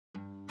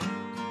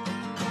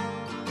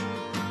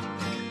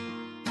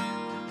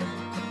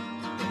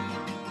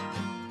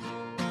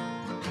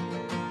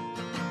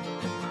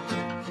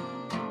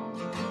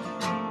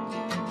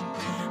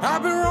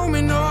I've been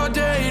roaming all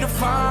day to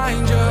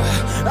find you.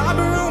 I've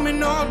been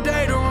roaming all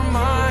day to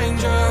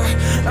remind you.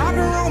 I've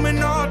been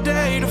roaming all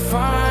day to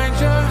find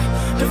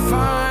you, to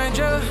find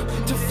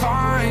you, to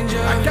find you.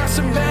 I got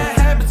some bad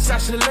habits, I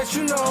should let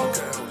you know.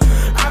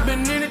 I've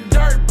been in the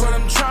dirt, but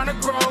I'm trying to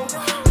grow.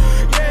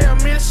 Yeah, I'm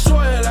in the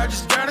soil, I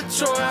just gotta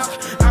toil.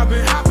 I've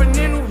been hopping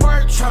into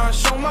work, trying to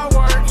show my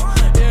work.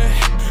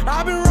 Yeah,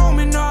 I've been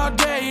roaming all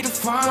day to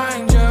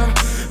find you.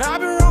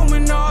 I've been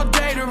roaming all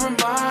day to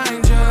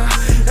remind you.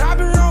 I've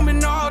been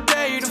roaming all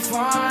day to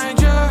find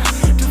you,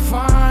 to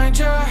find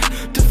you,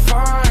 to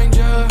find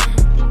you.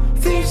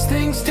 These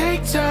things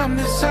take time,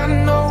 this I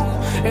know,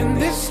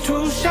 and this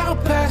too shall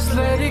pass.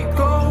 Let it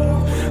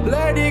go,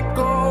 let it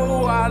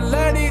go, I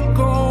let it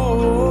go.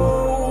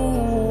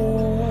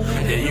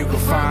 Yeah, you can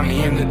find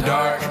me in the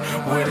dark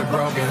with a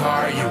broken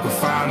heart. You can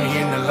find me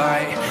in the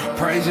light,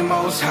 praising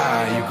Most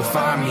High. You can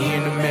find me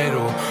in the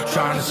middle,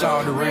 trying to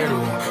solve the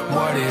riddle.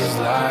 What is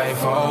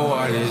life? Oh,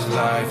 what is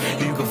life?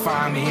 You can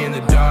find me in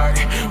the dark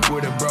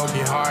with a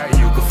broken heart.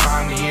 You can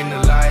find me in the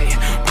light,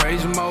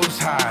 praising Most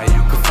High.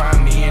 You can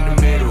find me in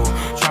the middle,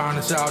 trying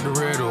to solve the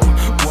riddle.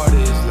 What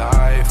is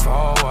life?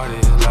 Oh, what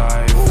is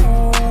life?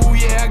 Ooh,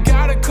 yeah, I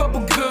got a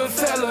couple good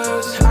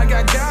fellas. I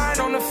got God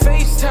on the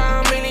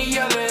FaceTime and he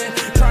yelling,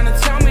 trying to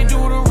tell me do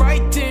the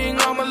right thing.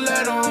 I'ma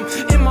let him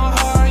in my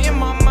heart, in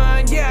my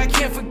mind. Yeah, I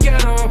can't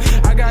forget him.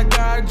 I got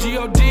God,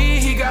 G-O-D,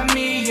 he got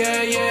me.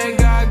 Yeah, yeah,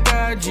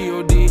 God,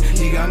 G-O-D,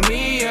 he got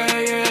me. Yeah,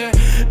 yeah.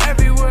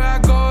 Everywhere I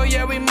go,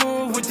 yeah, we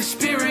move with the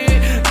spirit.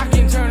 I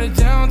can turn it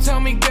down, tell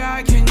me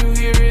God, can you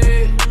hear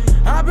it?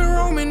 I've been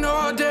roaming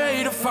all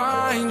day to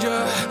find you.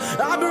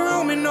 I've been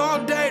roaming all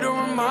day to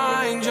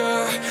remind you.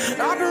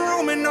 I've been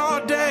roaming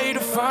all day to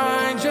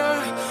find you,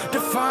 to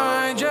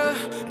find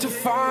you, to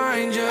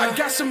find you. I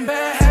got some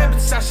bad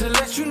habits, I should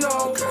let you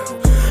know.